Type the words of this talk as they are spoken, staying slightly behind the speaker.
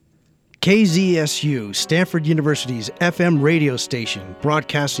KZSU, Stanford University's FM radio station,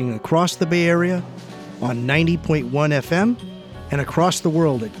 broadcasting across the Bay Area on 90.1 FM and across the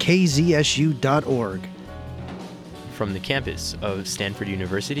world at kzsu.org. From the campus of Stanford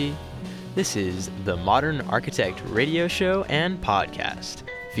University, this is the Modern Architect radio show and podcast,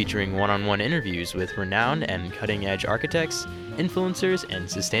 featuring one-on-one interviews with renowned and cutting-edge architects, influencers, and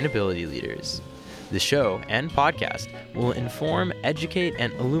sustainability leaders. The show and podcast will inform, educate,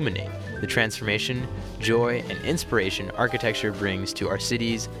 and illuminate the transformation, joy, and inspiration architecture brings to our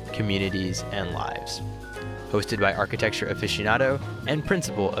cities, communities, and lives. Hosted by architecture aficionado and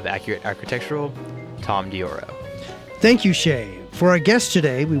principal of Accurate Architectural, Tom Dioro. Thank you, Shay. For our guest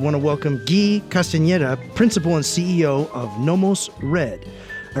today, we want to welcome Guille Castaneda, principal and CEO of Nomos Red,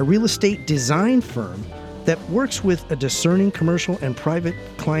 a real estate design firm that works with a discerning commercial and private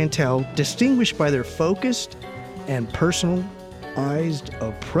clientele distinguished by their focused and personalized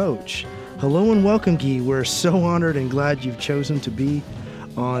approach. Hello and welcome, Guille. We're so honored and glad you've chosen to be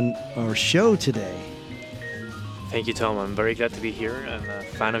on our show today. Thank you, Tom. I'm very glad to be here. I'm a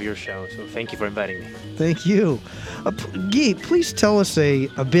fan of your show, so thank you for inviting me. Thank you. Guille, please tell us a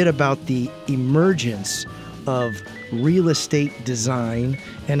bit about the emergence of real estate design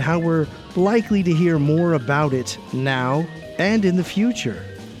and how we're likely to hear more about it now and in the future.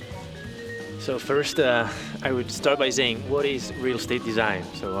 So first, I would start by saying, what is real estate design?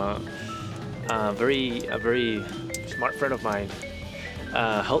 So a very smart friend of mine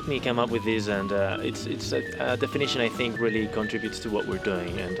helped me come up with this, and it's a definition I think really contributes to what we're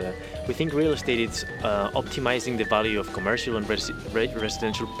doing. And we think real estate is optimizing the value of commercial and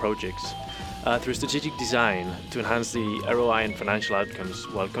residential projects through strategic design to enhance the ROI and financial outcomes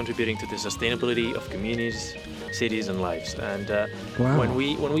while contributing to the sustainability of communities, cities, and lives. And wow. when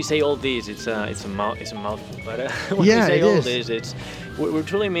we say all this, it's a mouthful. But when yeah, we say all is. this, what we're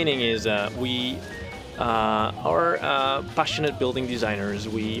truly meaning is we are passionate building designers.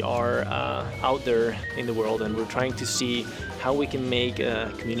 We are out there in the world, and we're trying to see how we can make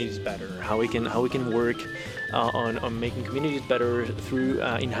communities better, how we can work on making communities better through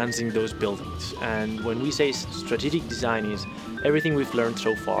enhancing those buildings. And when we say strategic design, is everything we've learned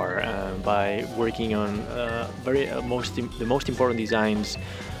so far by working on the most important designs,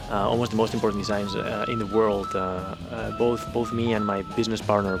 almost the most important designs in the world. Both me and my business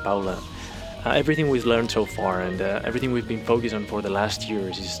partner Paula. Everything we've learned so far and everything we've been focused on for the last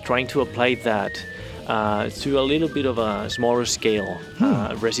years is trying to apply that to a little bit of a smaller scale,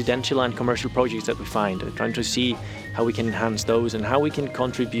 residential and commercial projects that we find, trying to see how we can enhance those and how we can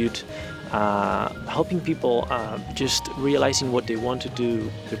contribute, helping people just realizing what they want to do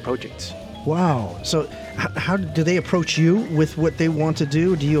with their projects. Wow. So how do they approach you with what they want to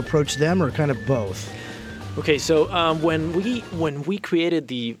do? Do you approach them or kind of both? Okay, so when we created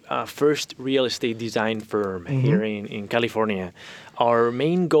the first real estate design firm here in California, our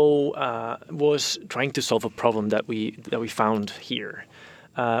main goal was trying to solve a problem that we found here.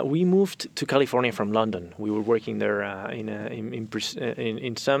 We moved to California from London. We were working there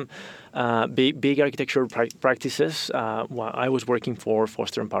in some big architectural practices. While I was working for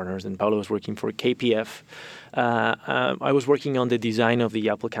Foster & Partners, and Paulo was working for KPF. I was working on the design of the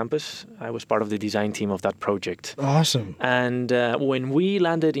Apple campus. I was part of the design team of that project. Awesome. And when we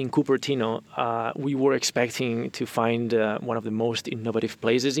landed in Cupertino, we were expecting to find one of the most innovative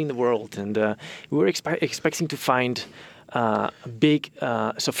places in the world. And we were expecting to find a big,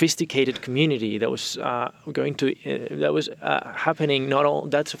 sophisticated community that was happening.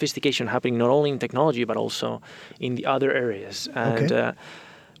 That sophistication happening not only in technology but also in the other areas. And okay.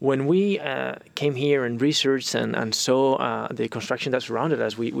 When we came here and researched and saw the construction that surrounded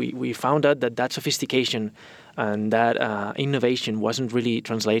us, we found out that sophistication and that innovation wasn't really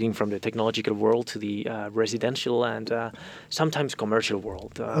translating from the technological world to the residential and sometimes commercial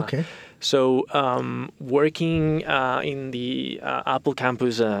world. Okay. So working in the Apple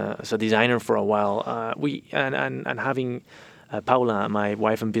campus as a designer for a while, and having Paula, my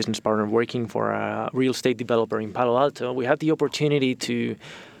wife and business partner, working for a real estate developer in Palo Alto, we had the opportunity to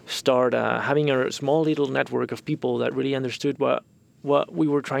start having a small little network of people that really understood what we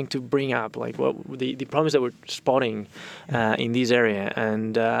were trying to bring up, like what the problems that we're spotting in this area.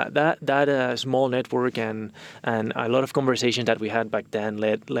 And that small network and a lot of conversations that we had back then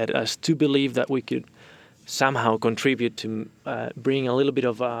led us to believe that we could somehow contribute to bring a little bit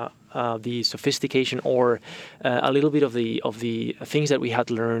of the sophistication or a little bit of the things that we had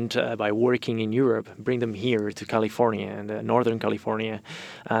learned by working in Europe, bring them here to California and Northern California,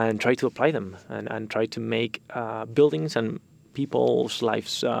 and try to apply them and try to make buildings and people's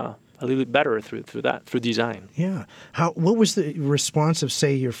lives a little bit better through design. Yeah. What was the response of,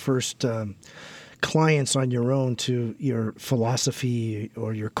 say, your first clients on your own to your philosophy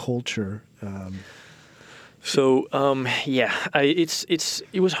or your culture? So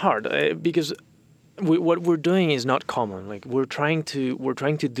it was hard because what we're doing is not common. Like we're trying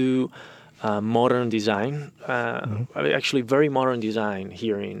to do modern design, actually very modern design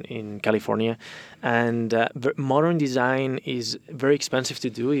here in California, and modern design is very expensive to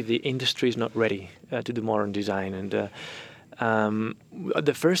do if the industry is not ready to do modern design. And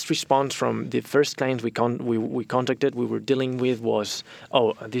the first response from the first clients we contacted, we were dealing with was,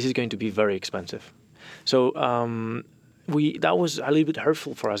 "Oh, this is going to be very expensive." So that was a little bit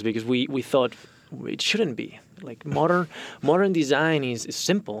hurtful for us because we thought it shouldn't be. Like modern design is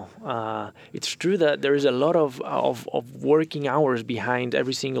simple. It's true that there is a lot of working hours behind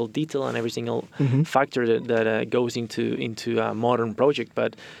every single detail and every single factor that goes into a modern project.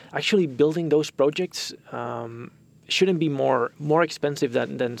 But actually building those projects shouldn't be more expensive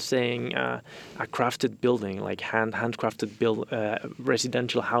than saying a crafted building, like handcrafted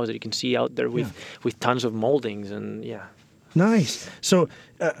residential house that you can see out there with tons of moldings and yeah. Nice. So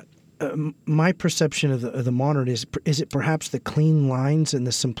my perception of the modern is it perhaps the clean lines and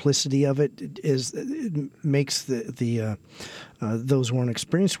the simplicity of it makes the those who aren't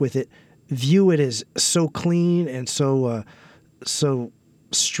experienced with it view it as so clean and so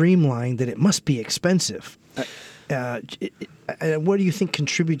streamlined that it must be expensive. What do you think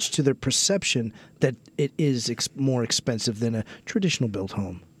contributes to their perception that it is more expensive than a traditional built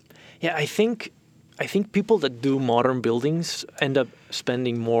home? Yeah, I think people that do modern buildings end up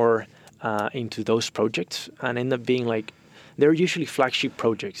spending more into those projects and end up being like, they're usually flagship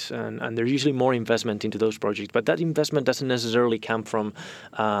projects and there's usually more investment into those projects. But that investment doesn't necessarily come from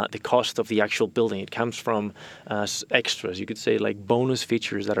the cost of the actual building. It comes from extras, you could say, like bonus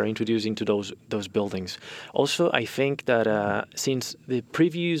features that are introduced into those buildings. Also, I think that since the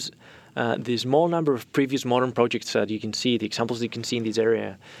small number of previous modern projects that you can see, the examples that you can see in this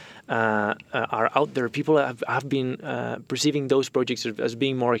area, are out there. People have been perceiving those projects as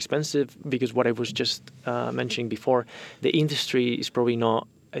being more expensive because what I was just mentioning before, the industry is probably not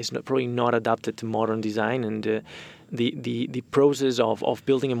adapted to modern design, and the process of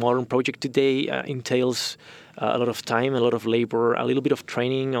building a modern project today entails a lot of time, a lot of labor, a little bit of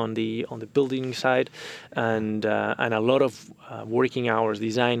training on the building side, and a lot of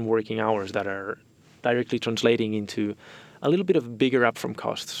design working hours that are directly translating into a little bit of bigger upfront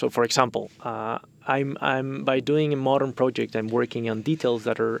costs. So, for example, I'm by doing a modern project, I'm working on details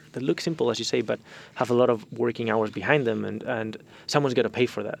that look simple, as you say, but have a lot of working hours behind them, and someone's got to pay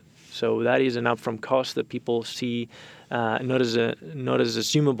for that. So that is an upfront cost that people see not as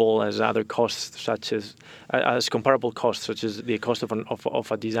assumable as other costs, such as comparable costs, such as the cost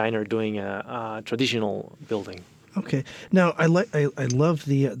of a designer doing a traditional building. Okay. Now, I love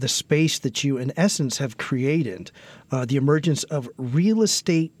the space that you, in essence, have created, the emergence of real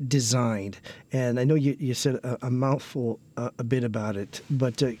estate design. And I know you said a mouthful a bit about it,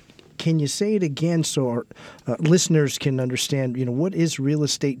 but can you say it again so our listeners can understand, what is real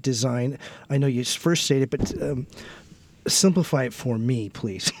estate design? I know you first said it, but simplify it for me,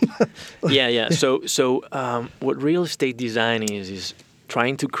 please. Yeah. So what real estate design is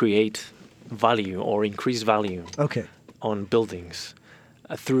trying to create value or increase value on buildings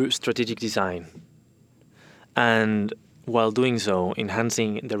through strategic design, and while doing so,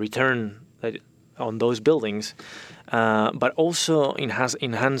 enhancing the return on those buildings, but also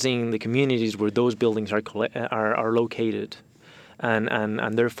enhancing the communities where those buildings are located,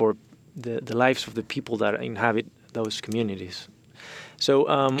 and therefore the lives of the people that inhabit those communities. So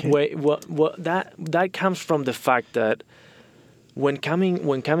that comes from the fact that when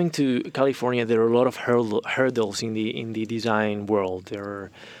coming to California, there are a lot of hurdles in the design world.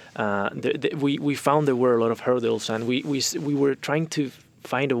 We found there were a lot of hurdles, and we were trying to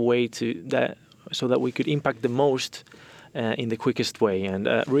find a way so that we could impact the most in the quickest way. And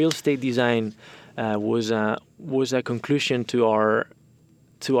real estate design was a conclusion to our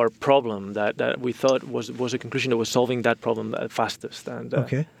problem that we thought was a conclusion that was solving that problem fastest. And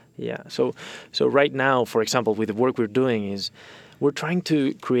yeah. So right now, for example, with the work we're doing we're trying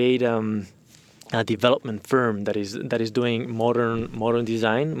to create a development firm that is doing modern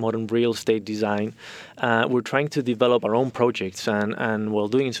design, modern real estate design. We're trying to develop our own projects, and while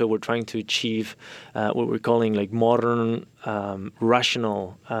doing so, we're trying to achieve what we're calling like modern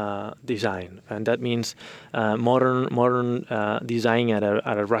rational design, and that means modern design at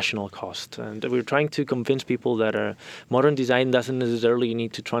a rational cost. And we're trying to convince people that modern design doesn't necessarily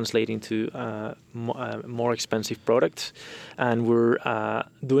need to translate into more expensive products, and we're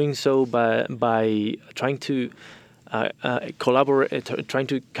doing so by trying to collaborate, trying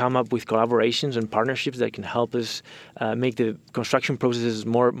to come up with collaborations and partnerships that can help us make the construction processes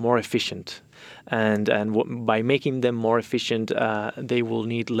more efficient. And by making them more efficient, they will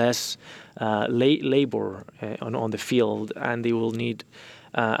need less labor on the field, and they will need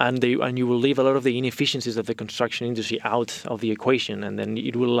and you will leave a lot of the inefficiencies of the construction industry out of the equation, and then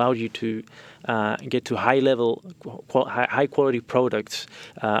it will allow you to get to high quality products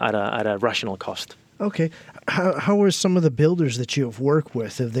at a rational cost. Okay. How are some of the builders that you have worked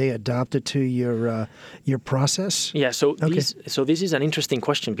with? Have they adopted to your process? Yeah. So this is an interesting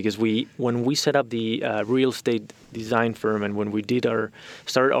question, because when we set up the real estate design firm, and when we did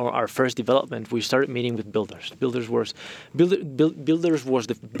started our first development, we started meeting with builders. Builders was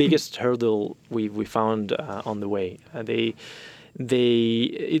the biggest hurdle we found on the way.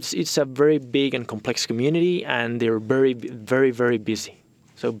 It's a very big and complex community, and they're very, very, very busy.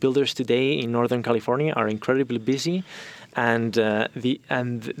 So builders today in Northern California are incredibly busy, and by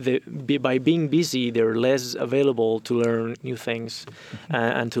being busy, they're less available to learn new things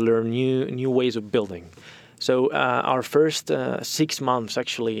and to learn new ways of building. So our first 6 months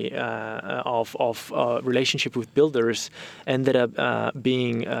actually of relationship with builders ended up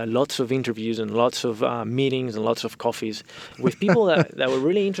being lots of interviews and lots of meetings and lots of coffees with people that were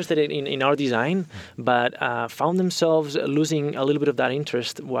really interested in our design, but found themselves losing a little bit of that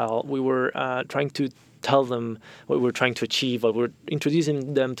interest while we were trying to tell them what we were trying to achieve, while we were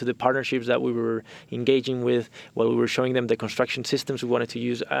introducing them to the partnerships that we were engaging with, while we were showing them the construction systems we wanted to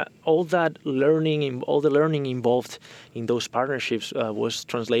use. All the learning involved in those partnerships was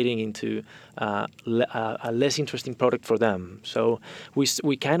translating into a less interesting product for them. So we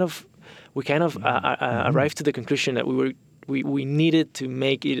kind of arrived to the conclusion that we needed to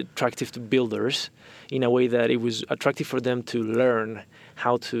make it attractive to builders in a way that it was attractive for them to learn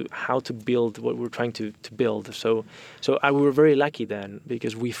how to build what we're trying to build. So we were very lucky then,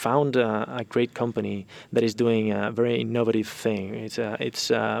 because we found a great company that is doing a very innovative thing. It's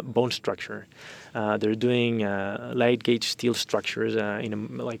bone structure. They're doing light gauge steel structures in a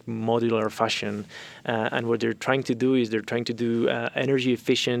modular fashion, and what they're trying to do is energy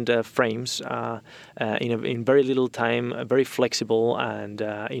efficient frames in very little time, very flexible, and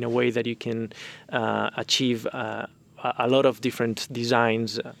in a way that you can achieve a lot of different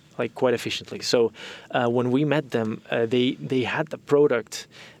designs quite efficiently. So when we met them, they had the product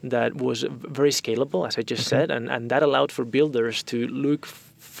that was very scalable, as I just said, and that allowed for builders to look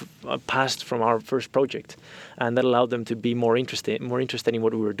past from our first project, and that allowed them to be more interested in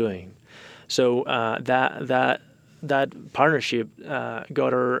what we were doing. So that partnership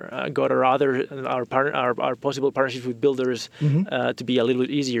got our possible partnerships with builders to be a little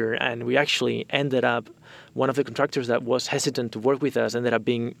bit easier, and we actually ended up, one of the contractors that was hesitant to work with us ended up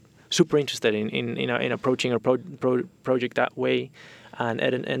being super interested in approaching our project that way, and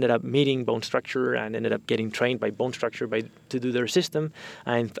ended up meeting Bone Structure and ended up getting trained by Bone Structure to do their system,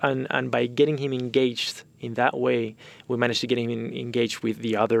 and by getting him engaged in that way, we managed to get him engaged with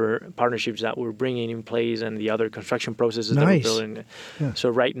the other partnerships that we're bringing in place and the other construction processes that we're building. Yeah. So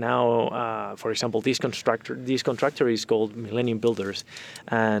right now, for example, this contractor is called Millennium Builders,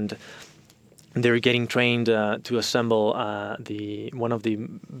 and they're getting trained to assemble one of the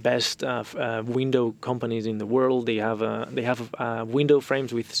best window companies in the world. They have window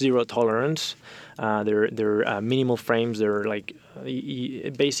frames with zero tolerance. They're minimal frames. They're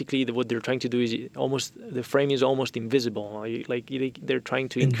basically what they're trying to do is the frame is almost invisible. They're trying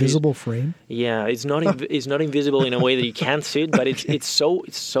to invisible frame. Yeah, it's not invisible in a way that you can't see it, but it's so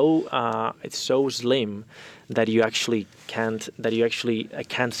slim that you actually can't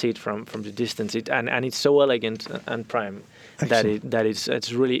see it from the distance. And it's so elegant and prime. Excellent. that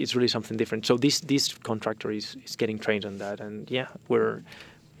it's really something different. So this contractor is getting trained on that, and we're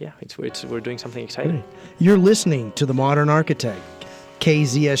doing something exciting. Great. You're listening to The Modern Architect,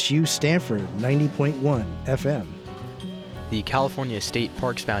 KZSU Stanford 90.1 FM. The California State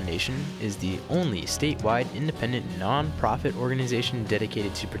Parks Foundation is the only statewide independent nonprofit organization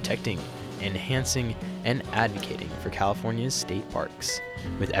dedicated to protecting, enhancing, and advocating for California's state parks.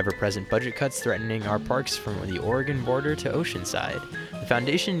 With ever-present budget cuts threatening our parks from the Oregon border to Oceanside, the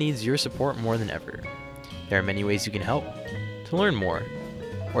foundation needs your support more than ever. There are many ways you can help. To learn more,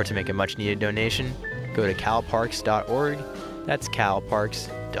 or to make a much-needed donation, go to calparks.org. That's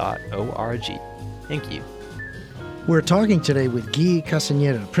calparks.org. Thank you. We're talking today with Guille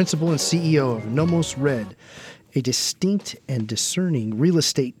Castaneda, Principal and CEO of Nomos Red. a distinct and discerning real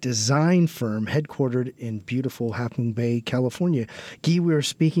estate design firm headquartered in beautiful Half Moon Bay, California. Guy, we were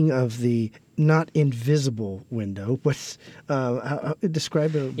speaking of the not invisible window, but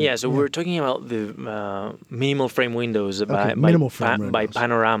describe it. Yeah, so we're talking about the minimal frame windows by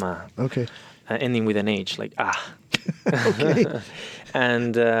Panorama. Okay. Ending with an H, like Okay.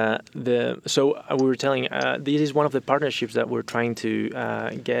 And so we were telling, this is one of the partnerships that we're trying to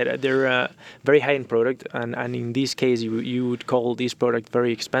get. They're a very high-end product, and in this case, you would call this product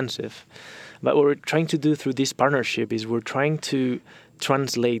very expensive. But what we're trying to do through this partnership is we're trying to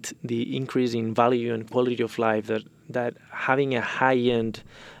translate the increase in value and quality of life that having a high-end,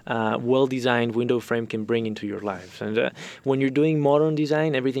 well-designed window frame can bring into your life. And when you're doing modern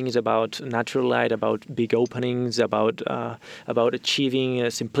design, everything is about natural light, about big openings, about achieving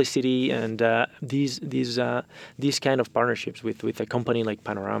simplicity, and these kind of partnerships with a company like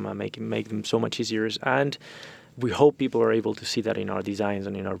Panorama make them so much easier. And we hope people are able to see that in our designs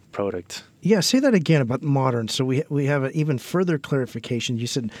and in our product. Yeah, say that again about modern. So we have an even further clarification. You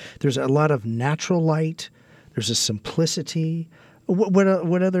said there's a lot of natural light. There's a simplicity. What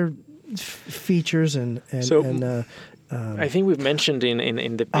other features and I think we've mentioned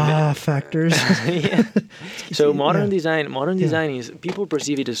in the factors. Yeah. So modern design is, people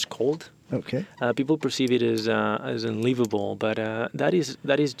perceive it as cold. Okay. People perceive it as unlivable, but that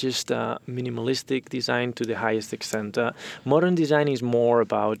is just minimalistic design to the highest extent. Modern design is more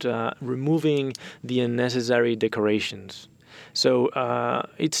about removing the unnecessary decorations. So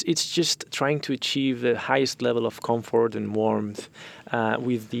it's just trying to achieve the highest level of comfort and warmth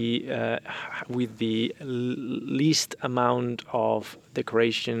with the least amount of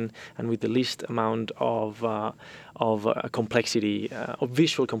decoration and with the least amount of complexity, of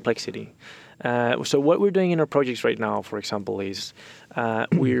visual complexity. So what we're doing in our projects right now, for example, is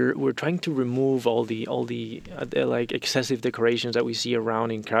we're trying to remove all the like excessive decorations that we see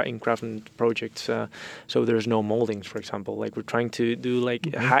around in craftsman projects. So there's no moldings, for example. Like we're trying to do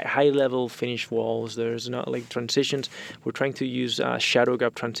like high level finished walls. There's not like transitions. We're trying to use shadow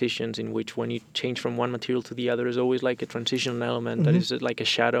gap transitions, in which when you change from one material to the other, is always like a transitional element that is like a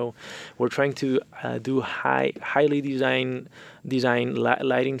shadow. We're trying to do highly designed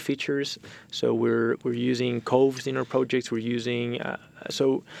lighting features. So we're using coves in our projects. We're using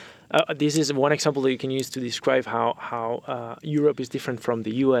this is one example that you can use to describe how Europe is different from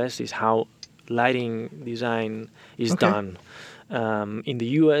the US, is how lighting design is done. In the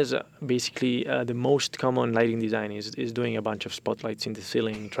US, basically, the most common lighting design is doing a bunch of spotlights in the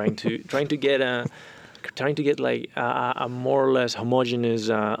ceiling, trying to get like a more or less homogeneous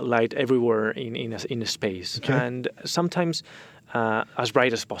light everywhere in a space, and sometimes as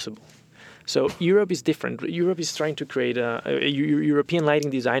bright as possible. So Europe is different. Europe is trying to create European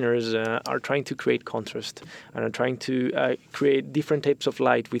lighting designers are trying to create contrast and are trying to create different types of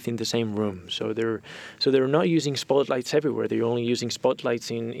light within the same room. So they're not using spotlights everywhere. They're only using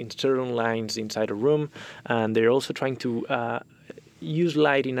spotlights in certain lines inside a room, and they're also trying to use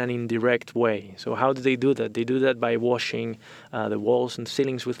light in an indirect way. So how do they do that? They do that by washing the walls and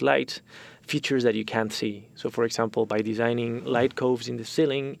ceilings with light, features that you can't see. So for example, by designing light coves in the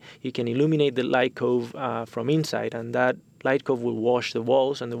ceiling, you can illuminate the light cove from inside, and that light cove will wash the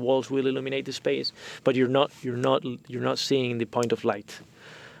walls, and the walls will illuminate the space, but you're not seeing the point of light.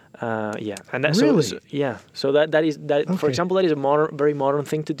 And that's really? So that is okay. For example, that is a very modern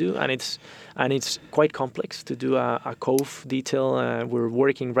thing to do, and it's quite complex to do a cove detail. We're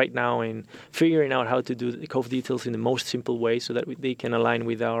working right now in figuring out how to do the cove details in the most simple way, so that they can align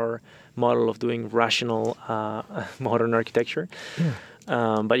with our model of doing rational modern architecture.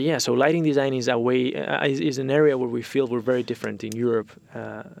 Yeah. So lighting design is is an area where we feel we're very different in Europe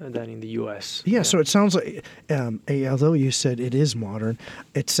than in the U.S. Yeah, so it sounds like, although you said it is modern,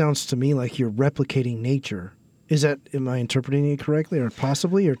 it sounds to me like you're replicating nature. Am I interpreting it correctly, or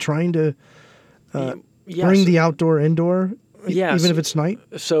possibly you're trying to bring the outdoor indoor, even if it's night?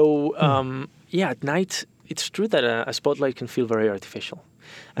 So, at night, it's true that a spotlight can feel very artificial.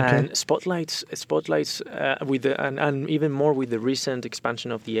 Okay. And spotlights, and even more with the recent expansion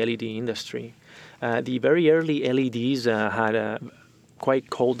of the LED industry. The very early LEDs had quite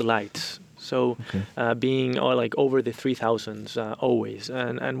cold lights, so being like over the 3000s always.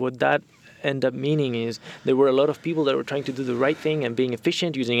 And what that end up meaning is there were a lot of people that were trying to do the right thing and being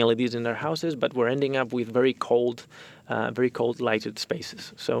efficient using LEDs in their houses, but we're ending up with very cold lighted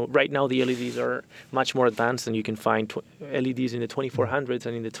spaces. So right now the LEDs are much more advanced, and you can find LEDs in the 2400s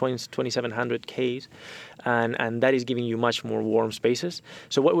and in the 2700Ks, and that is giving you much more warm spaces.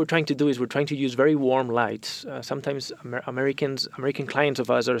 So what we're trying to do is we're trying to use very warm lights. Sometimes American clients of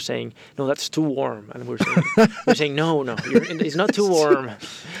us are saying, no, that's too warm, and we're saying no, it's not too warm.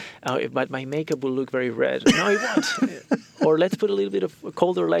 But my makeup will look very red. No, it won't. Or let's put a little bit of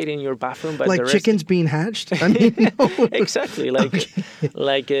colder light in your bathroom. But like chickens being hatched. I mean, no. Exactly,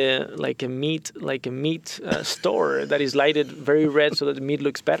 like a meat store that is lighted very red so that the meat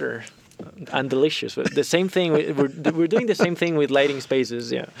looks better and delicious. The same thing. We're doing the same thing with lighting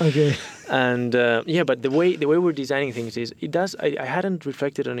spaces. Yeah. Okay. And but the way we're designing things is it does. I hadn't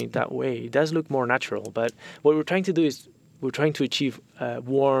reflected on it that way. It does look more natural. But what we're trying to do is we're trying to achieve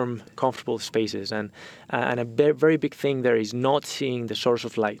warm, comfortable spaces, and a very big thing there is not seeing the source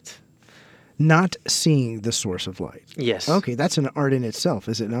of light. Not seeing the source of light. Yes. Okay, that's an art in itself,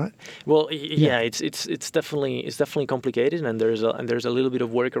 is it not? Well, yeah. It's definitely complicated, and there's a little bit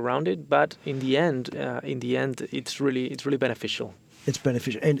of work around it. But in the end, it's really beneficial. It's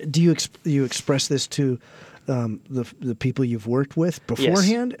beneficial. And do you express this to the people you've worked with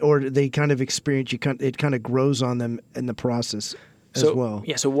beforehand, yes, or do they kind of experience it kind of grows on them in the process as well?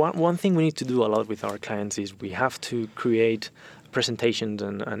 Yeah. So one thing we need to do a lot with our clients is we have to create presentations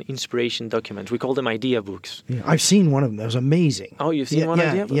and inspiration documents. We call them idea books. Yeah, I've seen one of them. That was amazing. Oh, you've seen one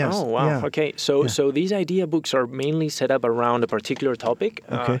idea book? Yes, oh, wow. Yeah. Okay. So these idea books are mainly set up around a particular topic.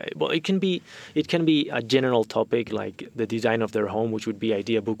 Okay. Well, it can be a general topic like the design of their home, which would be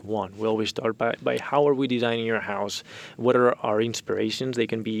idea book 1. We always start by how are we designing your house? What are our inspirations? They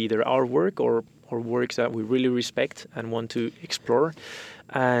can be either our work or works that we really respect and want to explore.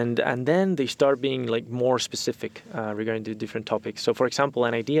 And then they start being like more specific regarding the different topics. So, for example,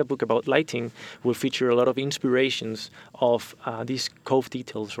 an idea book about lighting will feature a lot of inspirations of these cove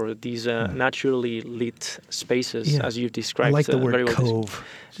details or these naturally lit spaces, as you've described. I like the word very well. cove.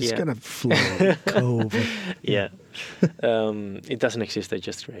 It's kind of flow. Cove. Yeah. It doesn't exist. I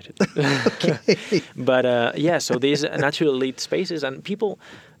just created it. Okay. But so these naturally lit spaces, and people.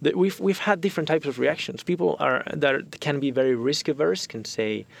 We've had different types of reactions. People that can be very risk averse can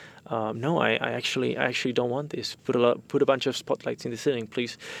say, no, I actually don't want this. Put a bunch of spotlights in the ceiling,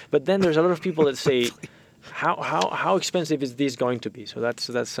 please. But then there's a lot of people that say, how expensive is this going to be? So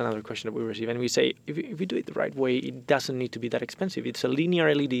that's another question that we receive, and we say if you do it the right way, it doesn't need to be that expensive. It's a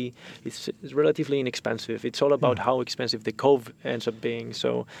linear LED. It's relatively inexpensive. It's all about how expensive the cove ends up being.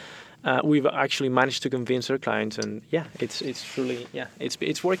 So. We've actually managed to convince our clients, and it's really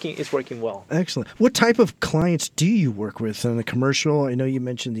it's working. It's working well. Excellent. What type of clients do you work with in the commercial? I know you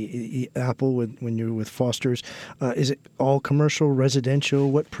mentioned the Apple when you're with Foster's. Is it all commercial,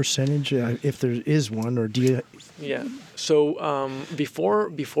 residential? What percentage, if there is one, or do you? Yeah. So before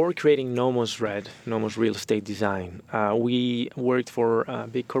creating Nomos Real Estate Design, we worked for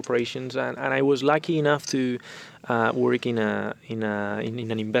big corporations, and I was lucky enough to work in an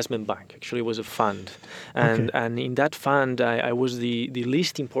investment bank. Actually, it was a fund, and in that fund, I was the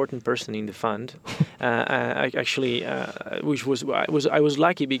least important person in the fund. I was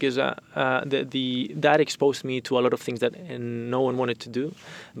lucky because that exposed me to a lot of things that no one wanted to do,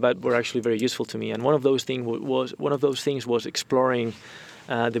 but were actually very useful to me. And one of those things was exploring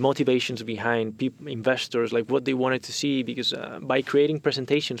the motivations behind investors, like what they wanted to see, because by creating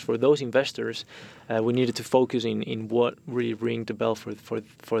presentations for those investors, we needed to focus in what really rang the bell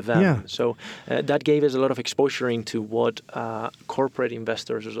for them. Yeah. So that gave us a lot of exposure into what corporate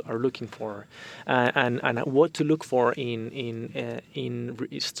investors are looking for, and what to look for in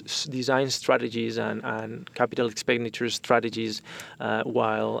design strategies and capital expenditure strategies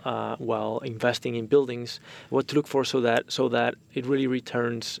while investing in buildings. What to look for so that it really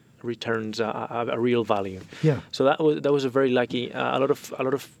returns a real value. Yeah. So that was a very lucky. A lot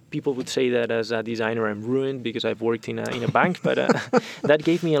of people would say that as a designer I'm ruined because I've worked in a bank, but that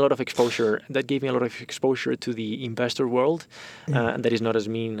gave me a lot of exposure. That gave me a lot of exposure to the investor world, and that is not as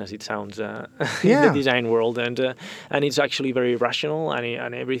mean as it sounds in the design world, and it's actually very rational,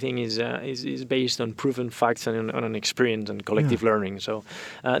 and everything is based on proven facts and on an experience and collective learning. So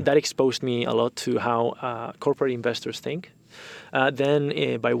that exposed me a lot to how corporate investors think.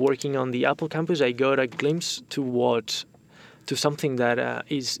 Then by working on the Apple campus, I got a glimpse to something that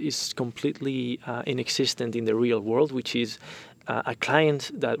is completely inexistent in the real world, which is a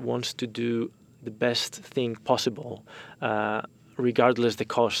client that wants to do the best thing possible, regardless the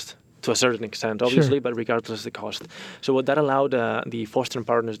cost. to a certain extent, obviously, but regardless of the cost. So what that allowed the Foster &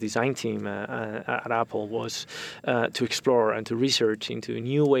 Partners design team at Apple was to explore and to research into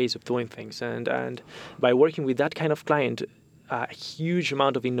new ways of doing things. And by working with that kind of client, a huge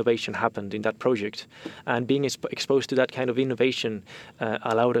amount of innovation happened in that project. And being exposed to that kind of innovation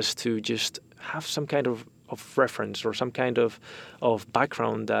allowed us to just have some kind of reference or some kind of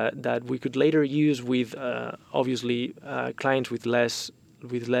background that we could later use with, obviously, clients with less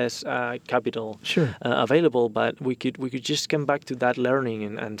capital available, but we could just come back to that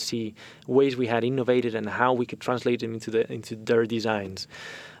learning and see ways we had innovated and how we could translate them into their designs.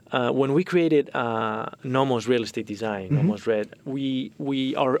 When we created Nomos Real Estate Design, Nomos Red,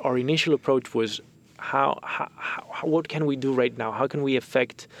 our initial approach was what can we do right now? How can we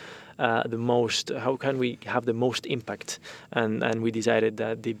affect the most? How can we have the most impact? And we decided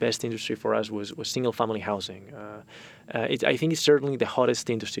that the best industry for us was single-family housing. I think it's certainly the hottest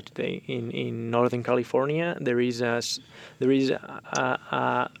industry today in Northern California. There is a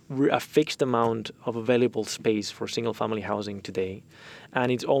fixed amount of available space for single-family housing today,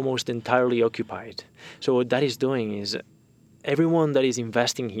 and it's almost entirely occupied. So what that is doing is everyone that is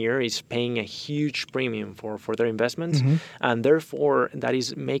investing here is paying a huge premium for their investments, and therefore that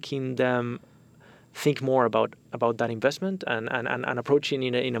is making them think more about that investment and approaching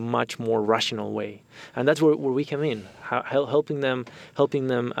it in a much more rational way. And that's where we come in, helping them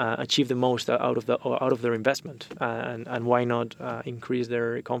achieve the most out of their investment, and why not increase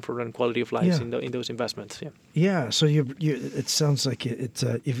their comfort and quality of life in those investments. Yeah. So it sounds like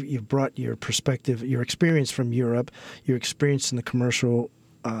you've brought your perspective, your experience from Europe, your experience in the commercial,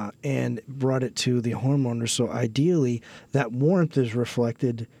 and brought it to the homeowner. So ideally, that warmth is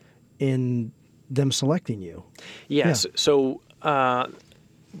reflected in them selecting you. Yes. Yeah. So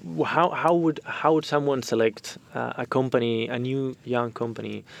how would someone select a company, a new young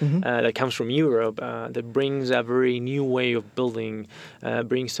company that comes from Europe that brings a very new way of building,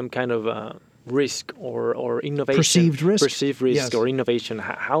 brings some kind of risk or innovation, perceived risk or innovation?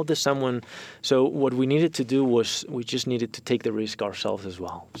 How does someone? So what we needed to do was we just needed to take the risk ourselves as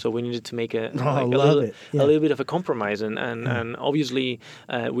well. So we needed to make a little bit of a compromise, and obviously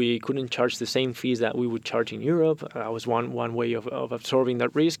we couldn't charge the same fees that we would charge in Europe. That was one way of absorbing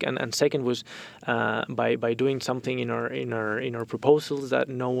that risk, and second was by doing something in our proposals that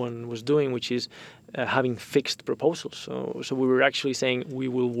no one was doing, which is having fixed proposals. So we were actually saying we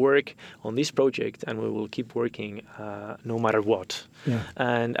will work on this project and we will keep working no matter what. Yeah.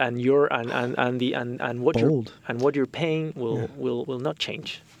 And what you're paying will not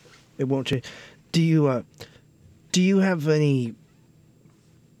change. It won't change. Do you have any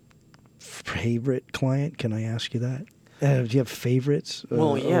favorite client? Can I ask you that? Do you have favorites?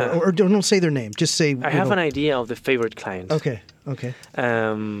 Well, yeah. Or don't say their name. Just say. I have an idea of the favorite client. Okay.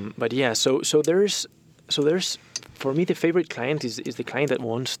 But yeah, so there's for me the favorite client is the client that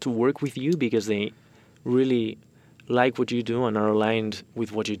wants to work with you because they really like what you do and are aligned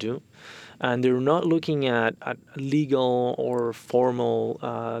with what you do, and they're not looking at legal or formal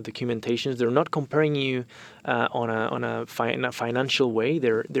documentations. They're not comparing you on a financial way.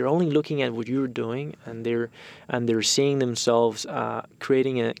 They're only looking at what you're doing, and they're seeing themselves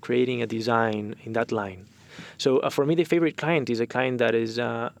creating a design in that line. So for me, the favorite client is a client that is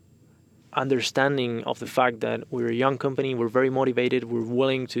understanding of the fact that we're a young company, we're very motivated, we're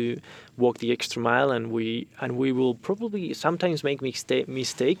willing to walk the extra mile, and we will probably sometimes make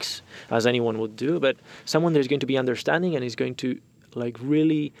mistakes, as anyone would do, but someone that's going to be understanding and is going to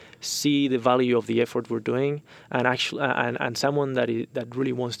really see the value of the effort we're doing, and actually and someone that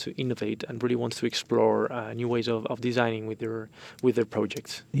really wants to innovate and really wants to explore new ways of designing with their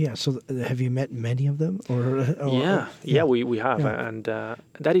projects. Yeah. So have you met many of them? Yeah, we have, and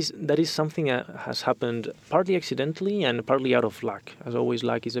that is something that has happened partly accidentally and partly out of luck. As always,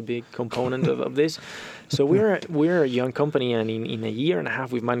 luck is a big component of this. So we're a young company, and in a year and a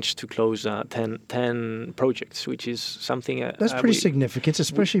half we've managed to close 10 projects, which is something that's pretty significant,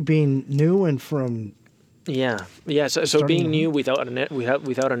 especially being new and from. So being new without a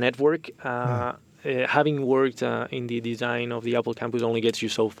network, having worked in the design of the Apple campus only gets you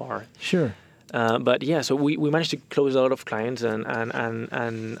so far. Sure. But yeah, so we managed to close a lot of clients, and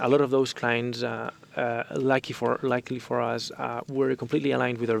a lot of those clients, luckily for us, were completely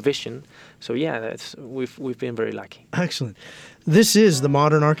aligned with our vision. So yeah, we've been very lucky. Excellent. This is The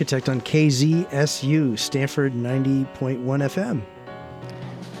Modern Architect on KZSU, Stanford 90.1 FM.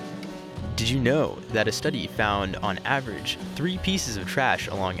 Did you know that a study found, on average, 3 pieces of trash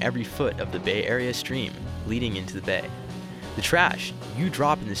along every foot of the Bay Area stream leading into the bay? The trash you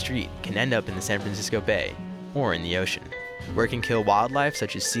drop in the street can end up in the San Francisco Bay or in the ocean. where it can kill wildlife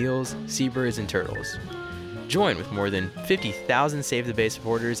such as seals, seabirds, and turtles. Join with more than 50,000 Save the Bay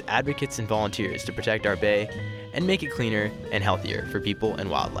supporters, advocates, and volunteers to protect our bay and make it cleaner and healthier for people and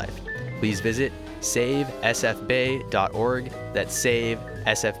wildlife. Please visit savesfbay.org. That's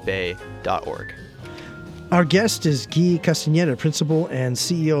savesfbay.org. Our guest is Guille Castaneda, Principal and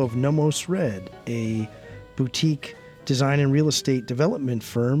CEO of Nomos Red, a boutique design and real estate development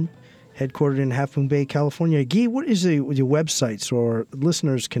firm headquartered in Half Moon Bay, California. Guille, what is your website so our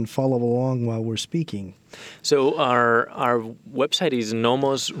listeners can follow along while we're speaking? So our website is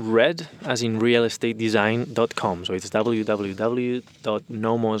nomosred, as in realestatedesign.com. So it's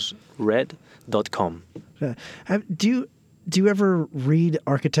www.nomosred.com. Do you ever read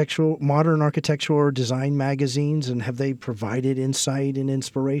modern architectural or design magazines, and have they provided insight and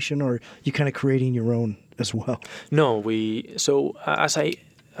inspiration, or are you kind of creating your own as well? No, as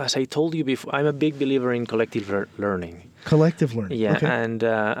I told you before, I'm a big believer in collective learning. Collective learning. Yeah, okay. and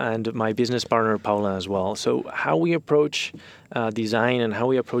my business partner Paula as well. So how we approach design and how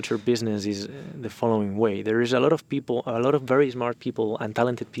we approach our business is the following way. There is a lot of very smart people and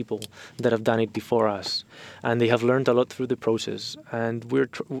talented people that have done it before us, and they have learned a lot through the process. And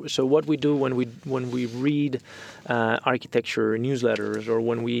so what we do when we read architecture newsletters, or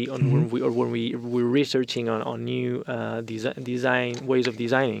when we're researching on new design ways of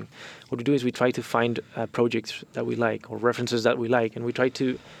designing, what we do is we try to find projects that we like or references that we like, and we try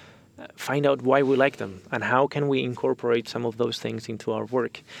to find out why we like them and how can we incorporate some of those things into our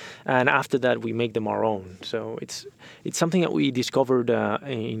work. And after that, we make them our own. So it's something that we discovered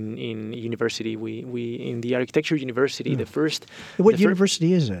in university. We in the architecture university, the first. What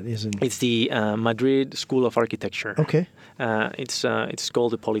university is that? It's the Madrid School of Architecture. Okay. It's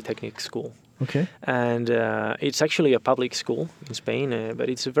called the Polytechnic School. Okay. And it's actually a public school in Spain, but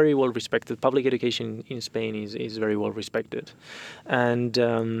it's very well respected. Public education in Spain is very well respected. And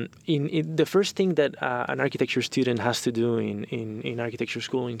the first thing that an architecture student has to do in architecture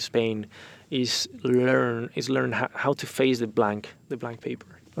school in Spain is learn how to face the blank paper.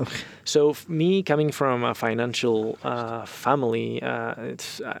 Okay. So me coming from a financial family,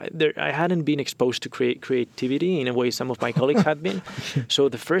 I hadn't been exposed to creativity in a way some of my colleagues had been. So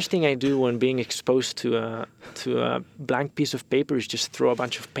the first thing I do when being exposed to a blank piece of paper is just throw a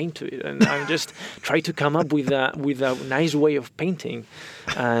bunch of paint to it, and I just try to come up with a nice way of painting.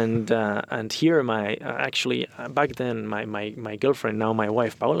 And here back then my girlfriend, now my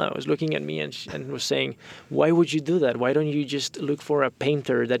wife Paula, was looking at me and was saying, "Why would you do that? Why don't you just look for a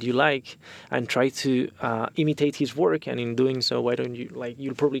painter that you like and try to imitate his work, and in doing so, why don't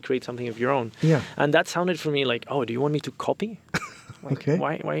you'll probably create something of your own." Yeah. And that sounded for me like, "Oh, do you want me to copy?" Okay.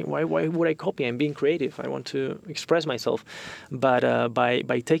 Why would I copy? I'm being creative. I want to express myself. But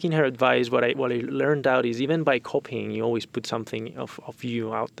by taking her advice, what I learned out is even by copying, you always put something of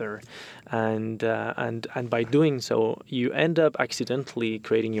you out there, and by doing so, you end up accidentally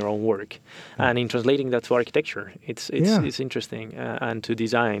creating your own work. And in translating that to architecture, it's interesting, and to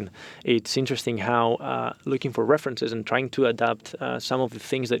design, it's interesting how looking for references and trying to adapt some of the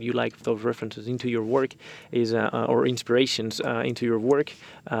things that you like, those references, into your work is or inspirations into your work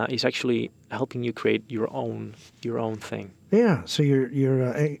is actually helping you create your own thing. Yeah. So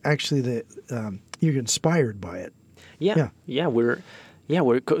you're actually you're inspired by it. Yeah. We're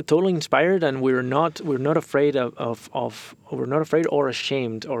totally inspired, and we're not afraid we're not afraid or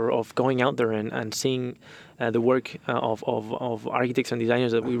ashamed of going out there and seeing the work of architects and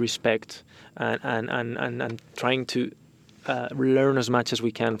designers that we respect, and trying to learn as much as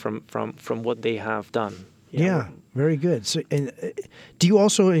we can from what they have done. Yeah, very good. So, and do you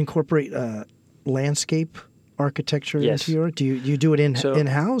also incorporate landscape architecture into your? Do you do it in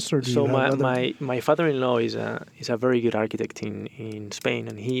house, or do you have my father-in-law is a very good architect in Spain,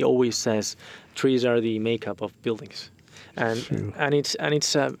 and he always says trees are the makeup of buildings, and it's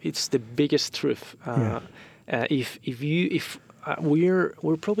the biggest truth.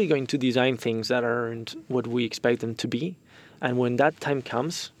 We're probably going to design things that aren't what we expect them to be, and when that time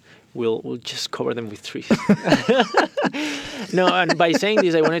comes, we'll just cover them with trees. No, and by saying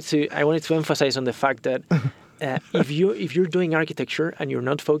this, I wanted to emphasize on the fact that if you're doing architecture and you're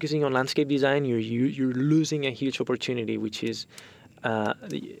not focusing on landscape design, you're losing a huge opportunity, which is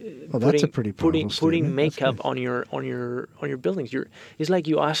putting makeup on your buildings. It's like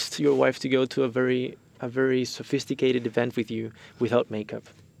you asked your wife to go to a very sophisticated event with you without makeup.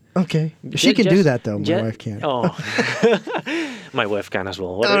 Okay. She can do that, though. My wife can't. Oh. My wife can as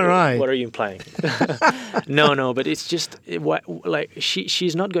well. All right. What are you implying? No, but it's just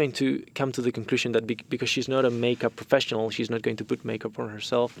she's not going to come to the conclusion that because she's not a makeup professional, she's not going to put makeup on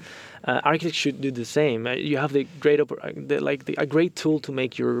herself. Architects should do the same. You have a great tool to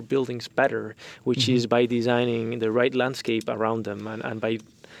make your buildings better, which is by designing the right landscape around them, and by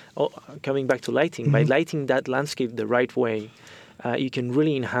coming back to lighting, by lighting that landscape the right way. You can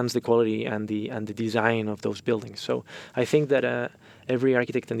really enhance the quality and the design of those buildings. So I think that every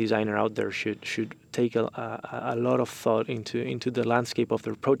architect and designer out there should take a lot of thought into the landscape of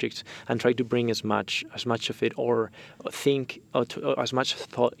their projects and try to bring as much of it or think as much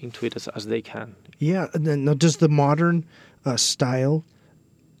thought into it as they can. Yeah. Now, does the modern style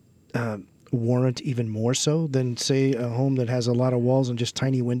warrant even more so than, say, a home that has a lot of walls and just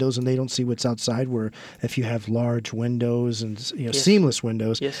tiny windows and they don't see what's outside, where if you have large windows and seamless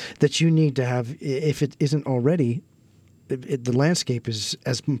windows, that you need to have, if it isn't already, the landscape is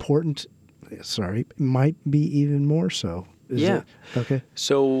as important, might be even more so. Is it? Okay.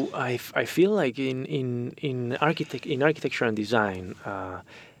 So I feel like in architecture and design,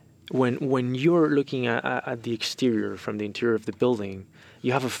 when you're looking at the exterior from the interior of the building,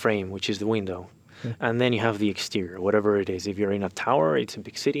 you have a frame, which is the window. Okay. And then you have the exterior, whatever it is. If you're in a tower, it's a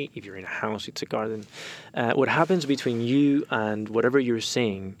big city. If you're in a house, it's a garden. What happens between you and whatever you're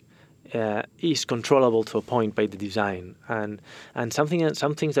seeing is controllable to a point by the design. And some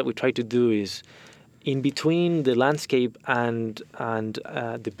things that we try to do is, in between the landscape and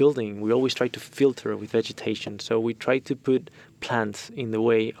the building, we always try to filter with vegetation. So we try to put plants in the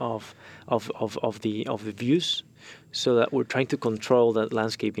way of the views, so that we're trying to control that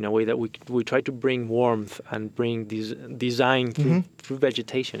landscape in a way that we try to bring warmth and bring this design through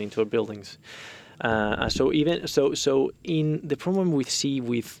vegetation into our buildings. So in the problem we see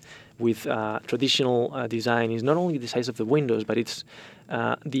with traditional design is not only the size of the windows, but it's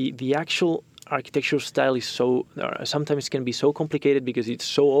the actual architectural style is sometimes can be so complicated because it's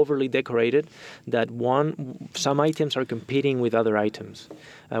so overly decorated that some items are competing with other items.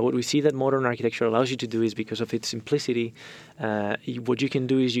 What we see that modern architecture allows you to do is, because of its simplicity, what you can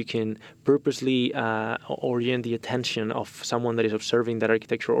do is you can purposely orient the attention of someone that is observing that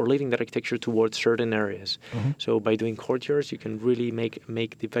architecture or living that architecture towards certain areas. So by doing courtyards, you can really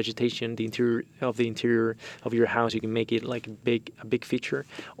make the vegetation, the interior of your house, you can make it like a big feature.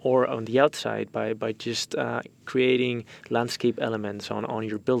 Or on the outside, by just creating landscape elements on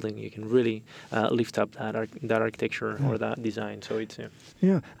your building, you can really lift up that architecture or that design. So it's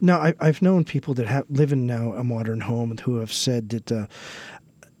Now, I've known people that live in now a modern home who have said that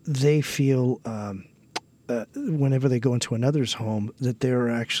they feel whenever they go into another's home that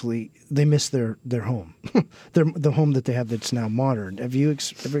they miss their home, the home that they have that's now modern. Have you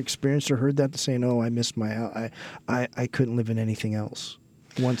ever experienced or heard that, saying, "Oh, I missed my house. I couldn't live in anything else"?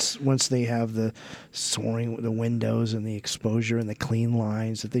 Once they have the windows and the exposure and the clean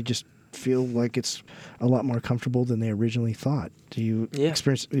lines, that they just feel like it's a lot more comfortable than they originally thought. Do you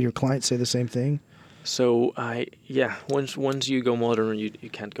experience your clients say the same thing? So once you go modern, you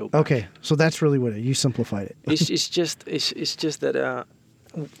can't go back. Okay, so that's really what you simplified it. It's just that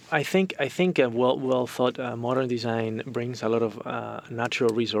I think a well thought modern design brings a lot of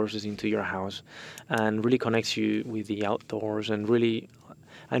natural resources into your house, and really connects you with the outdoors, and really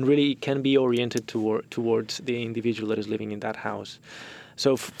can be oriented towards the individual that is living in that house.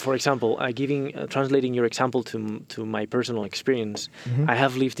 So, for example, translating your example to my personal experience, I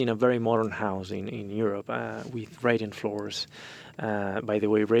have lived in a very modern house in Europe with radiant floors. By the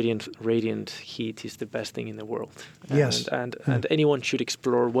way, radiant heat is the best thing in the world. Yes. And anyone should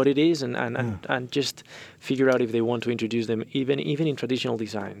explore what it is and just figure out if they want to introduce them, even in traditional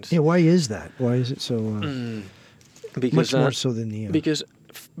designs. Yeah. Why is that? Why is it so? Because much more so than the. Because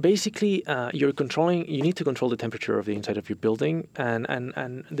basically, you need to control the temperature of the inside of your building,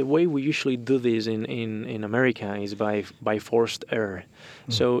 and the way we usually do this in America is by forced air.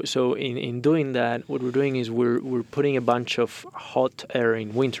 So in doing that, what we're doing is we're putting a bunch of hot air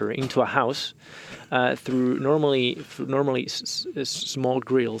in winter into a house through normally small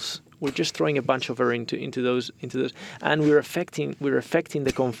grills. We're just throwing a bunch of air into those, and we're affecting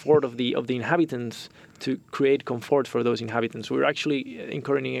the comfort of the inhabitants to create comfort for those inhabitants. We're actually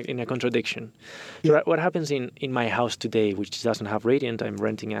incurring in a contradiction. Yeah. So what happens in my house today, which doesn't have radiant, I'm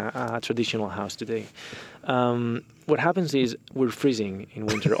renting a traditional house today. What happens is we're freezing in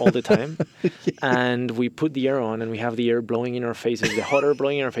winter all the time, and we put the air on, and we have the air blowing in our faces, the hot air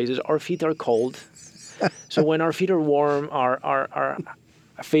blowing in our faces. Our feet are cold, so when our feet are warm, our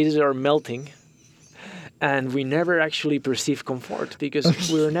faces are melting, and we never actually perceive comfort because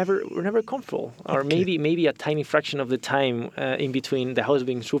we're never comfortable, or maybe a tiny fraction of the time in between the house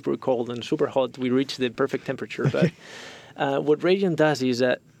being super cold and super hot, we reach the perfect temperature. But what radiant does is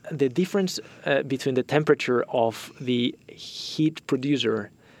that the difference between the temperature of the heat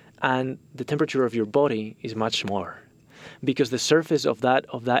producer and the temperature of your body is much smaller, because the surface of that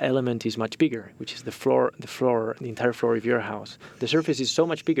element is much bigger, which is the entire floor of your house. The surface is so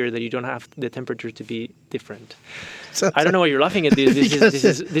much bigger that you don't have the temperature to be different. So, I don't know why you're laughing at this. This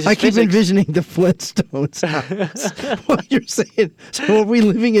is I keep envisioning the Flintstones house. What you're saying? So are we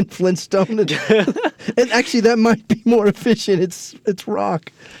living in Flintstone? And actually, that might be more efficient. It's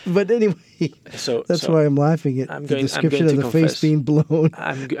rock. But anyway. So that's why I'm laughing at the description of the face being blown.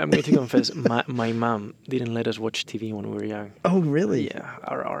 I'm going to confess, my mom didn't let us watch TV when we were young. Oh, really? Yeah,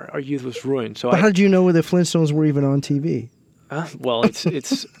 our youth was ruined. So but how did you know the Flintstones were even on TV? Well, it's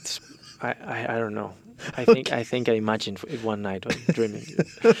I don't know. I think I imagined it one night when dreaming.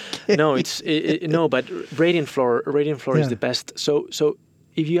 Okay. No, but radiant floor is the best. So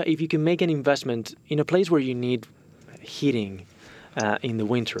if you can make an investment in a place where you need heating in the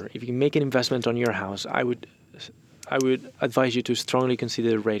winter, if you can make an investment on your house, I would advise you to strongly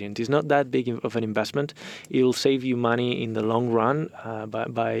consider radiant. It's not that big of an investment. It will save you money in the long run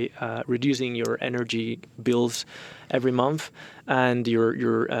by reducing your energy bills every month, and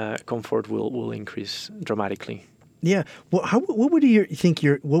your comfort will increase dramatically. Yeah. Well, what would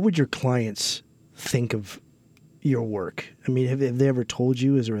your clients think of your work? I mean, have they ever told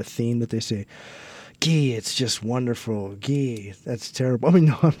you? Is there a theme that they say, Guille, it's just wonderful. Guille, that's terrible. I mean,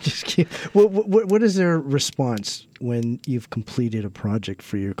 no, I'm just kidding. What is their response when you've completed a project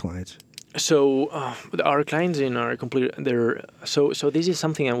for your clients? So our clients so this is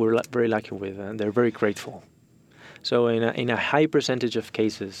something that we're very lucky with, and they're very grateful. So in a high percentage of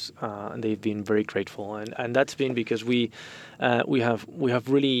cases, they've been very grateful, and that's been because we have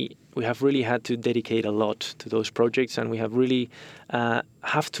really had to dedicate a lot to those projects, and we have really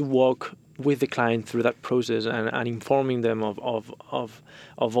have to walk with the client through that process and informing them of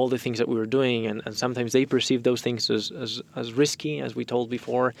all the things that we were doing, and sometimes they perceive those things as risky, as we told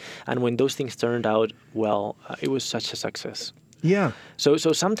before, and when those things turned out well, it was such a success. Yeah. So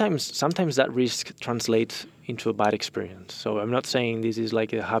sometimes that risk translates into a bad experience. So I'm not saying this is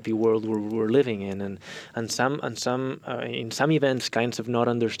like a happy world we're living in, and in some events, clients have not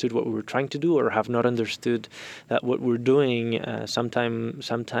understood what we were trying to do, or have not understood that what we're doing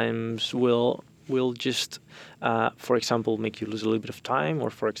sometimes will just, for example, make you lose a little bit of time, or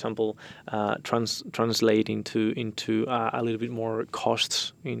for example, translate into a little bit more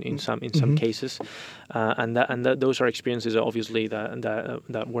costs in some cases, and those are experiences obviously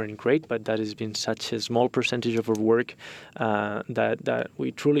that weren't great, but that has been such a small percentage of our work that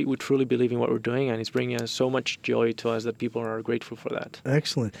we truly believe in what we're doing, and it's bringing us so much joy to us that people are grateful for that.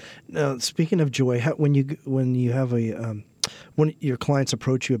 Excellent. Now, speaking of joy, when you have when your clients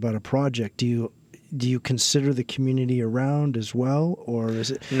approach you about a project, do you consider the community around as well, or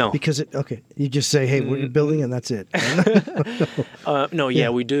is it no? Because you just say, hey, we're building, and that's it.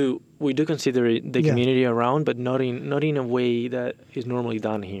 We do consider the community around, but not in a way that is normally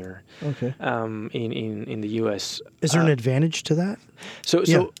done here. Okay. In the U.S. Is there an advantage to that?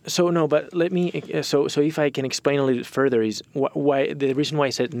 So no, but let me. So if I can explain a little bit further, is why the reason why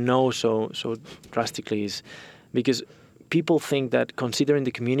I said no so drastically is because people think that considering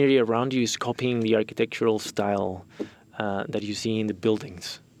the community around you is copying the architectural style that you see in the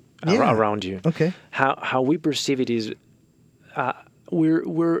buildings around you. Okay. How we perceive it is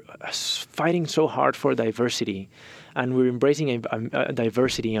we're fighting so hard for diversity, and we're embracing a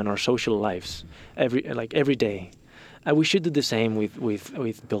diversity in our social lives every day. We should do the same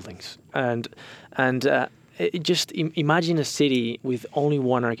with buildings, and just imagine a city with only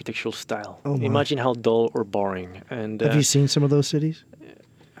one architectural style. Oh, imagine how dull or boring. And have you seen some of those cities?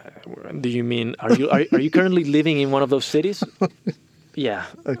 Do you mean are you currently living in one of those cities? Yeah.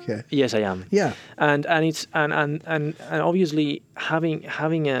 Okay. Yes, I am. Yeah. And it's and obviously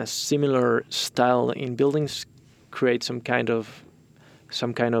having a similar style in buildings creates some kind of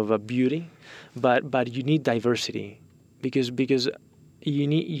a beauty, but you need diversity because you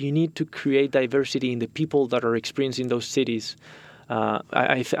need to create diversity in the people that are experiencing those cities,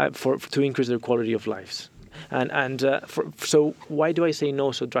 to increase their quality of lives. So why do I say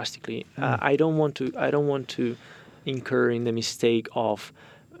no so drastically? I don't want to incur in the mistake of,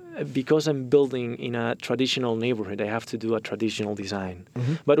 because I'm building in a traditional neighborhood, I have to do a traditional design.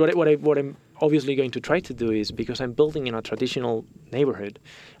 Mm-hmm. But what I'm obviously going to try to do is, because I'm building in a traditional neighborhood,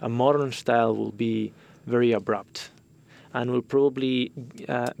 a modern style will be very abrupt. and will probably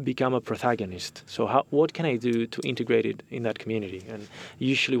become a protagonist. So what can I do to integrate it in that community? And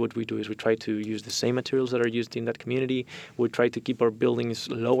usually what we do is we try to use the same materials that are used in that community. We try to keep our buildings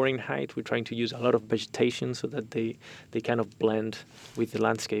lower in height. We're trying to use a lot of vegetation so that they kind of blend with the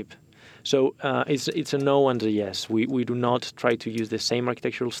landscape. So it's a no and a yes. We do not try to use the same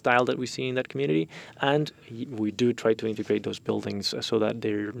architectural style that we see in that community, and we do try to integrate those buildings so that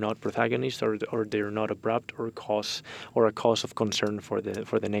they're not protagonists or they're not abrupt or a cause of concern for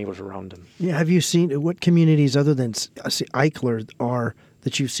the neighbors around them. Yeah, have you seen what communities other than Eichler are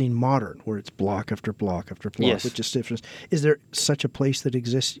that you've seen modern, where it's block after block after block, yes. with just different? Is there such a place that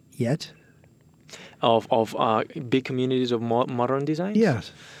exists yet? Of big communities of modern designs?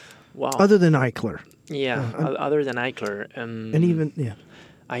 Yes. Wow. Other than Eichler. Yeah, other than Eichler. And even, yeah.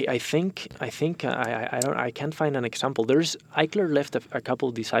 I think I can't find an example. Eichler left a couple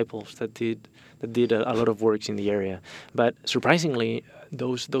of disciples that did a lot of works in the area, but surprisingly,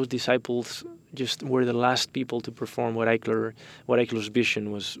 those disciples just were the last people to perform what Eichler's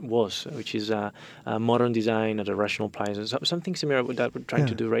vision was, which is a modern design at a rational price, something similar with that we're trying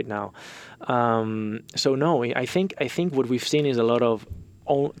to do right now. So no, I think what we've seen is a lot of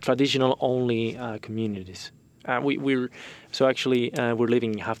traditional only communities. We're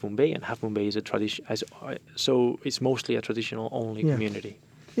living in Half Moon Bay, and Half Moon Bay is a tradition. So it's mostly a traditional only community.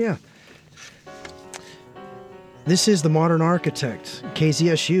 Yeah. This is The Modern Architect,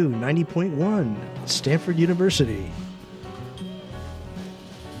 KZSU 90.1, Stanford University.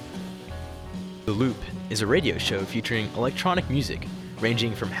 The Loop is a radio show featuring electronic music,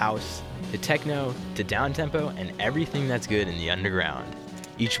 ranging from house to techno to downtempo and everything that's good in the underground.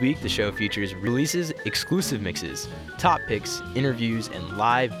 Each week, the show features releases, exclusive mixes, top picks, interviews, and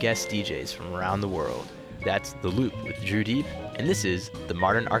live guest DJs from around the world. That's The Loop with Drew Deep, and this is the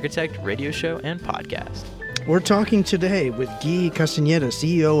Modern Architect radio show and podcast. We're talking today with Guille Castaneda,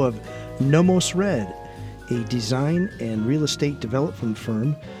 CEO of Nomos Red, a design and real estate development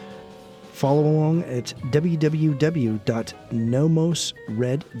firm. Follow along at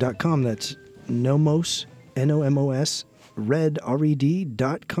www.nomosred.com. That's Nomos, Nomos,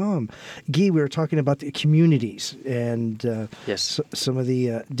 red.com. Guy, we were talking about the communities and yes. Some of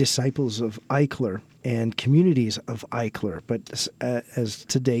the disciples of Eichler and communities of Eichler, but as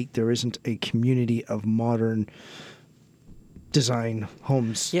to date, there isn't a community of modern design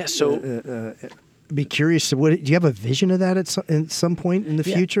homes. Yeah, so be curious. Do you have a vision of that at some point in the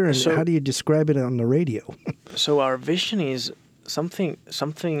future, and how do you describe it on the radio? So our vision is something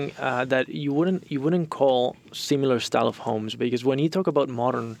that you wouldn't call similar style of homes, because when you talk about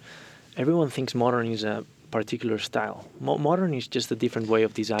modern, everyone thinks modern is a particular style. Modern is just a different way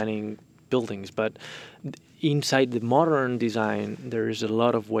of designing buildings, but inside the modern design, there is a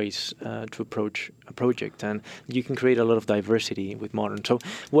lot of ways to approach a project, and you can create a lot of diversity with modern. So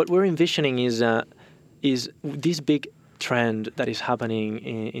what we're envisioning is this big trend that is happening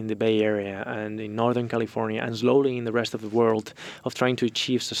in the Bay Area and in Northern California and slowly in the rest of the world of trying to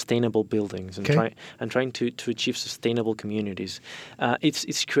achieve sustainable buildings and trying to achieve sustainable communities.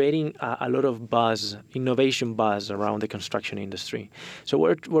 It's creating a lot of innovation buzz around the construction industry. So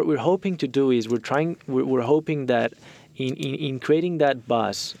what we're hoping to do is we're hoping that in creating that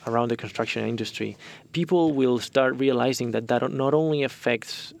buzz around the construction industry, people will start realizing that not only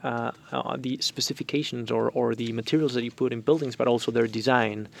affects the specifications or the materials that you put in buildings, but also their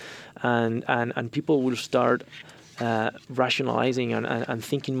design, and people will start rationalizing and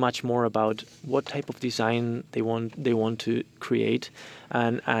thinking much more about what type of design they want to create,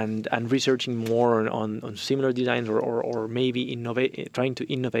 and researching more on similar designs or maybe trying to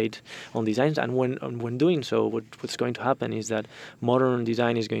innovate on designs. And when doing so, what's going to happen is that modern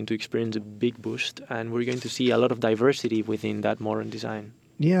design is going to experience a big boost, and we're going to see a lot of diversity within that modern design.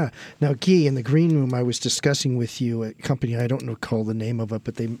 Yeah. Now, Guy, in the green room, I was discussing with you a company, I don't recall the name of it,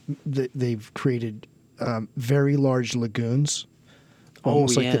 but they've created very large lagoons.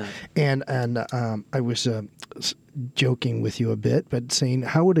 Almost and I was joking with you a bit, but saying,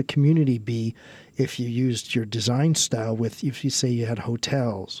 how would a community be if you used your design style if you say you had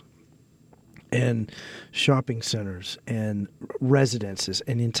hotels and shopping centers and residences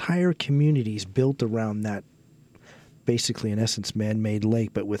and entire communities built around that, basically, in essence, man-made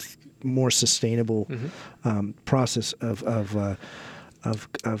lake, but with more sustainable process of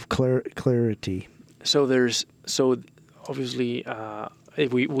clarity. So obviously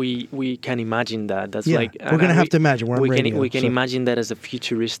we can imagine that. That's we're going to have to imagine. We can imagine that as a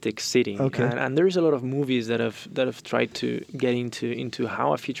futuristic city. Okay. And there is a lot of movies that have tried to get into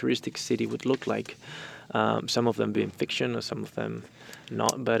how a futuristic city would look like. Some of them being fiction, or some of them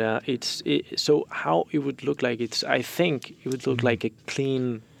not. But so how it would look like? I think it would look like a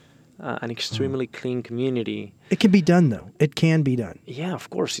clean, an extremely clean community. It can be done, though. It can be done. Yeah, of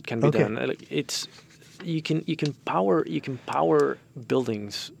course it can be done. You can power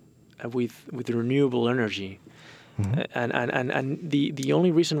buildings with renewable energy. And the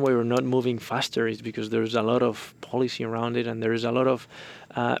only reason why we're not moving faster is because there's a lot of policy around it, and there's a lot of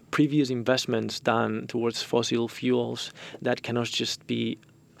previous investments done towards fossil fuels that cannot just be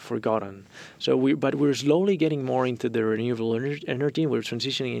forgotten. So we're slowly getting more into the renewable energy. We're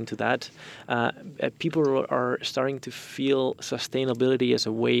transitioning into that. People are starting to feel sustainability as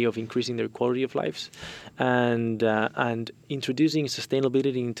a way of increasing their quality of lives, and introducing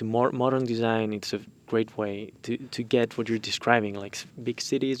sustainability into more modern design. It's a great way to get what you're describing, like big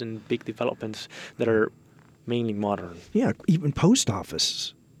cities and big developments that are mainly modern. Yeah, even post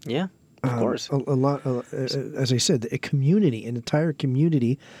offices. Yeah. Of course. A lot, as I said, a community, an entire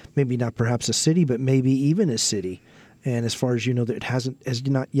community, maybe not perhaps a city, but maybe even a city. And as far as you know, that has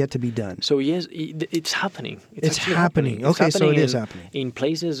not yet to be done. So yes, it's happening. It's happening. Okay, so it is happening. In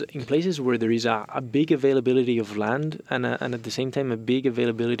places where there is a big availability of land and at the same time a big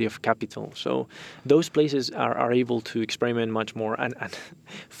availability of capital. So those places are able to experiment much more. And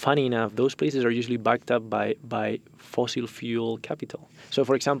funny enough, those places are usually backed up by fossil fuel capital. So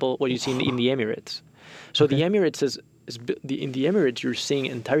for example, what you see in the Emirates. So the Emirates in the Emirates, you're seeing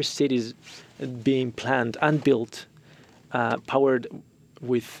entire cities being planned and built. Powered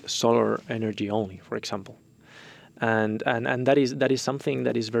with solar energy only, for example, and that is something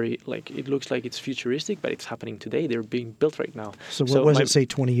that is very, like, it looks like it's futuristic, but it's happening today. They're being built right now. So what was it, say,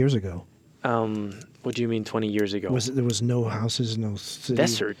 20 years ago? What do you mean 20 years ago? There was no houses, no cities?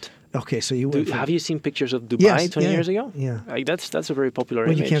 Desert. Okay, so you have you seen pictures of Dubai 20 years ago? Yeah, like, that's a very popular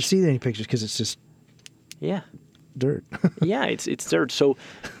image. You can't see any pictures because it's just dirt. Yeah, it's dirt. So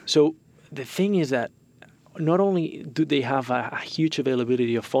the thing is that not only do they have a huge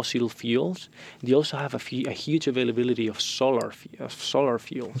availability of fossil fuels, they also have a huge availability of solar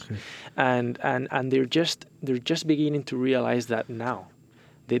fuels, and they're just beginning to realize that now.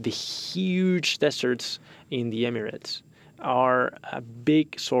 The huge deserts in the Emirates are a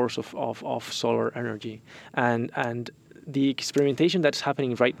big source of solar energy, and the experimentation that's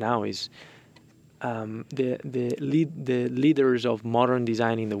happening right now is the leaders of modern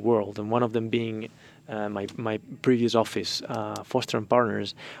design in the world, and one of them being my previous office, Foster &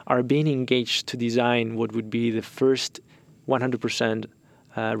 Partners, are being engaged to design what would be the first 100%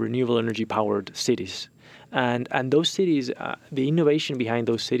 renewable energy powered cities. And those cities, the innovation behind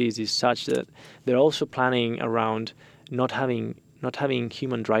those cities is such that they're also planning around not having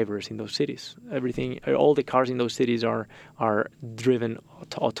human drivers in those cities. All the cars in those cities are driven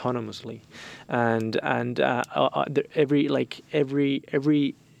autonomously, and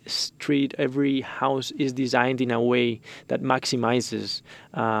every street, every house is designed in a way that maximizes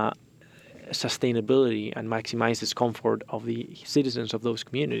sustainability and maximizes comfort of the citizens of those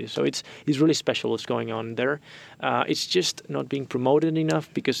communities. So it's really special what's going on there. It's just not being promoted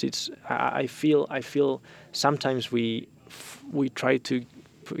enough because I feel sometimes we try to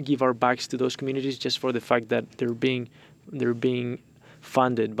give our backs to those communities just for the fact that they're being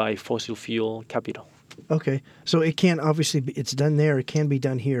funded by fossil fuel capital. Okay, so it can't it's done there. It can be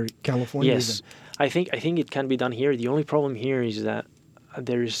done here, California. Yes, even. I think it can be done here. The only problem here is that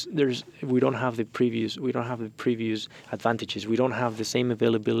we don't have the previous advantages. We don't have the same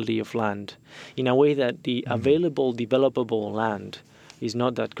availability of land, in a way that the available developable land is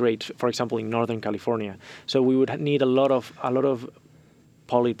not that great. For example, in Northern California, so we would need a lot of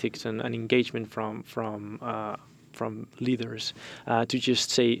politics and engagement from leaders to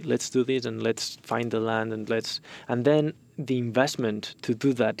just say, let's do this and let's find the land and then the investment to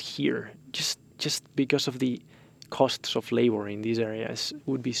do that here, just because of the costs of labor in these areas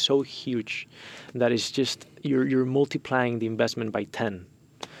would be so huge that it's just you're multiplying the investment by 10.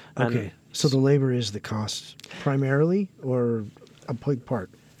 Okay, so the labor is the cost primarily, or a big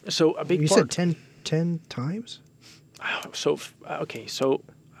part? So a big you part. You said 10 times? So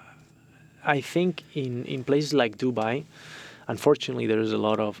I think in places like Dubai, unfortunately, there is a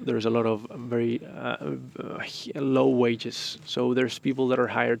lot of very low wages. So there's people that are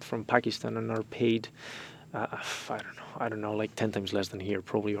hired from Pakistan and are paid, I don't know, like 10 times less than here,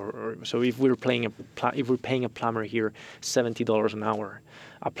 probably. Or so if we're paying a plumber here $70 an hour,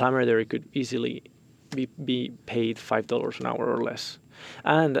 a plumber there could easily be paid $5 an hour or less.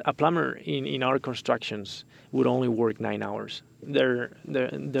 And a plumber in our constructions would only work 9 hours. The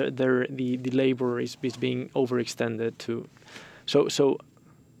labor is being overextended to, so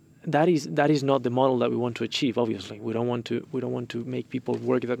that is not the model that we want to achieve. Obviously, we don't want to make people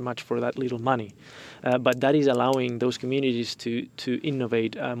work that much for that little money, but that is allowing those communities to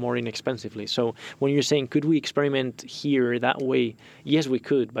innovate more inexpensively. So when you're saying, could we experiment here that way? Yes, we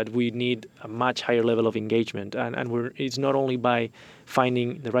could, but we need a much higher level of engagement, and it's not only by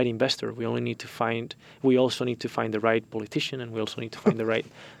finding the right investor. We also need to find the right politician, and we also need to find the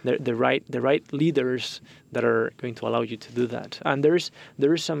right leaders that are going to allow you to do that. And there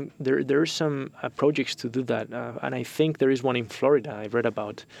are some projects to do that, and I think there is one in Florida I read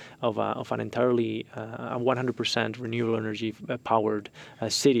about of an entirely 100% renewable energy powered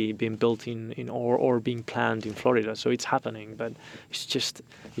city being built or being planned in Florida. So it's happening, but it's just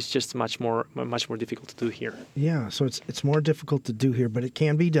much more difficult to do here. Yeah, so it's more difficult to do here, but it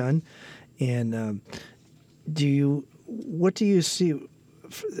can be done. And what do you see?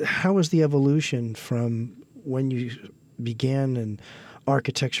 How is the evolution from when you began in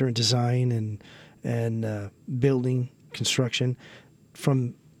architecture and design and building construction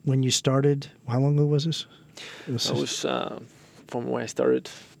from when you started? How long ago was this? It was from when I started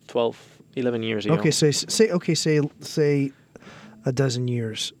 11 years ago. Okay, say a dozen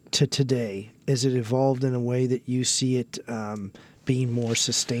years to today. Has it evolved in a way that you see it being more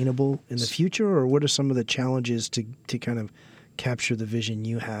sustainable in the future, or what are some of the challenges to kind of capture the vision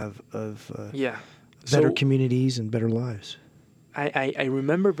you have of better communities and better lives? I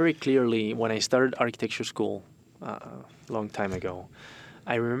remember very clearly when I started architecture school a long time ago.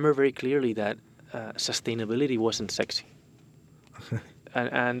 I remember very clearly that sustainability wasn't sexy.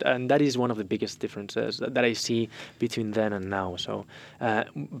 And that is one of the biggest differences that I see between then and now. So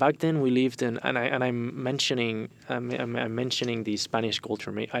back then we lived in, and I'm mentioning the Spanish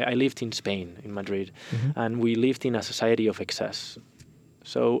culture. I lived in Spain, in Madrid, and we lived in a society of excess.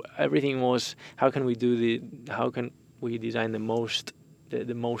 So everything was, how can we design the most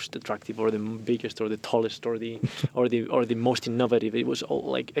attractive, or the biggest, or the tallest, or the most innovative. It was all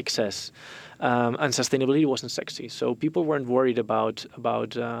like excess, and sustainability wasn't sexy. So people weren't worried about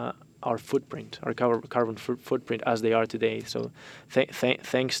our footprint, our carbon footprint, as they are today. So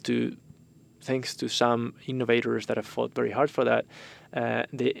thanks to some innovators that have fought very hard for that,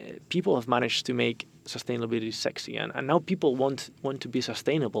 the people have managed to make sustainability sexy, and now people want to be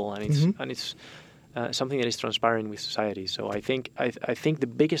sustainable, and it's something that is transpiring with society. So I think the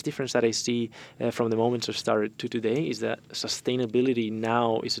biggest difference that I see from the moments of start to today is that sustainability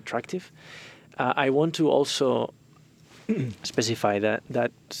now is attractive. I want to also specify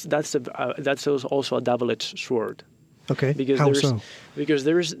that's also a double-edged sword. Okay. Because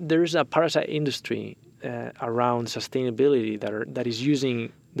there's a parasite industry around sustainability that is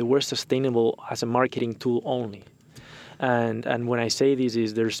using the word sustainable as a marketing tool only. And when I say this,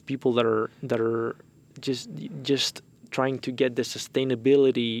 is there's people that are just trying to get the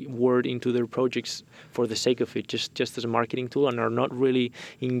sustainability word into their projects for the sake of it, just as a marketing tool, and are not really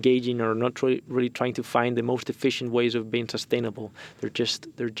engaging or not really trying to find the most efficient ways of being sustainable. They're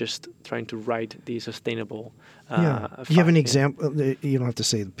just trying to write the sustainable. Do you have an example? You don't have to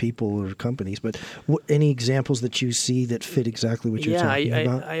say the people or companies, but any examples that you see that fit exactly what you're talking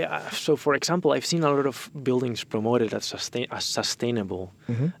about? So, for example, I've seen a lot of buildings promoted as sustainable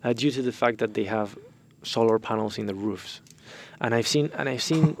due to the fact that they have solar panels in the roofs, and I've seen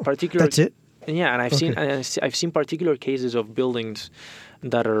particular. That's it. Yeah, and I've seen particular cases of buildings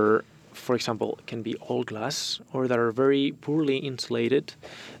that are, for example, can be all glass, or that are very poorly insulated,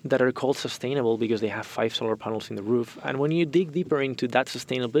 that are called sustainable because they have 5 solar panels in the roof. And when you dig deeper into that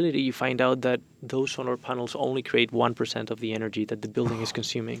sustainability, you find out that those solar panels only create 1% of the energy that the building is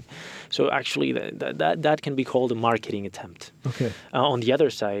consuming. So actually, that can be called a marketing attempt. Okay. On the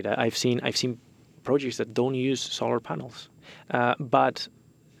other side, I've seen projects that don't use solar panels, but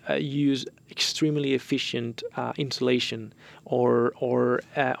use extremely efficient insulation, or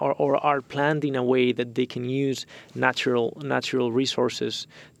are planned in a way that they can use natural resources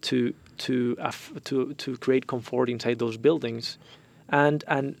to create comfort inside those buildings, and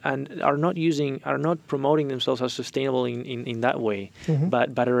are not promoting themselves as sustainable in that way,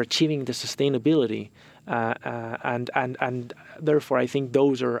 but are achieving the sustainability. And therefore, I think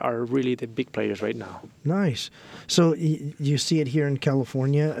those are really the big players right now. Nice. So you see it here in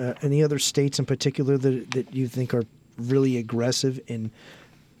California. Any other states in particular that you think are really aggressive in,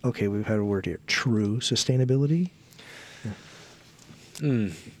 okay, we've had a word here, true sustainability? Yeah.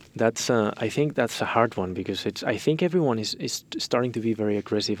 I think that's a hard one, because I think everyone is starting to be very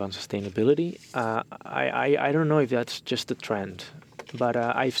aggressive on sustainability. I don't know if that's just a trend. But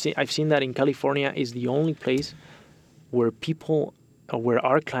I've seen that in California is the only place where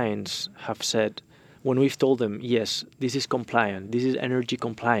our clients have said, when we've told them, yes, this is compliant, this is energy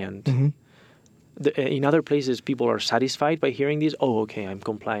compliant, in other places, people are satisfied by hearing this. Oh, okay, I'm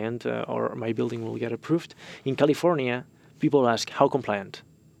compliant, or my building will get approved. In California, people ask, how compliant?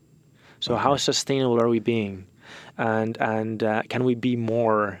 So how sustainable are we being? And can we be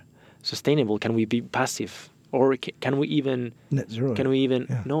more sustainable? Can we be passive? Or can we even... Net zero. Can we even...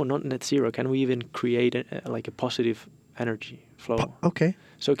 Yeah. No, not net zero. Can we even create like a positive energy flow? Okay.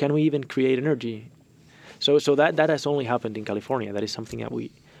 So can we even create energy? So that has only happened in California. That is something that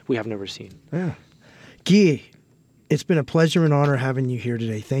we have never seen. Yeah. Guille, it's been a pleasure and honor having you here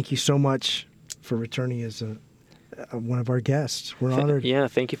today. Thank you so much for returning as one of our guests. We're honored. Yeah,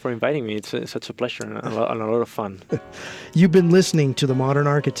 thank you for inviting me. It's such a pleasure and a lot of fun. You've been listening to The Modern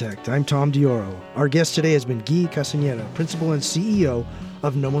Architect. I'm Tom Dioro. Our guest today has been Guille Castaneda, Principal and CEO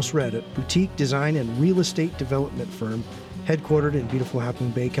of Nomos Red, a boutique design and real estate development firm headquartered in beautiful Half Moon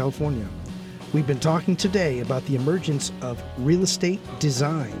Bay, California. We've been talking today about the emergence of real estate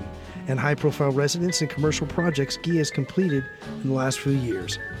design and high-profile residence and commercial projects Guille has completed in the last few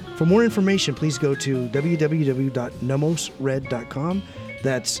years. For more information, please go to www.nomosred.com.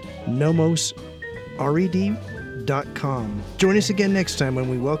 That's nomosred.com. Join us again next time when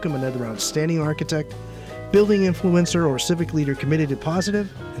we welcome another outstanding architect, building influencer, or civic leader committed to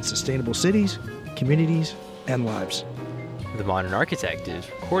positive and sustainable cities, communities, and lives. The Modern Architect is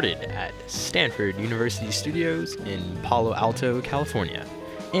recorded at Stanford University Studios in Palo Alto, California,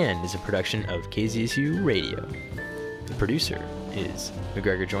 and is a production of KZSU Radio. The producer is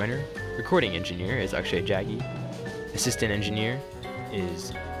McGregor Joyner. Recording engineer is Akshay Jaggi. Assistant engineer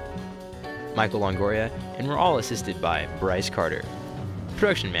is Michael Longoria, and we're all assisted by Bryce Carter.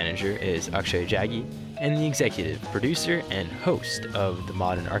 Production manager is Akshay Jaggi, and the executive producer and host of The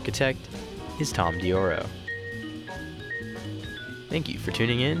Modern Architect is Tom Dioro. Thank you for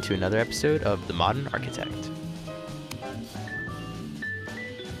tuning in to another episode of The Modern Architect.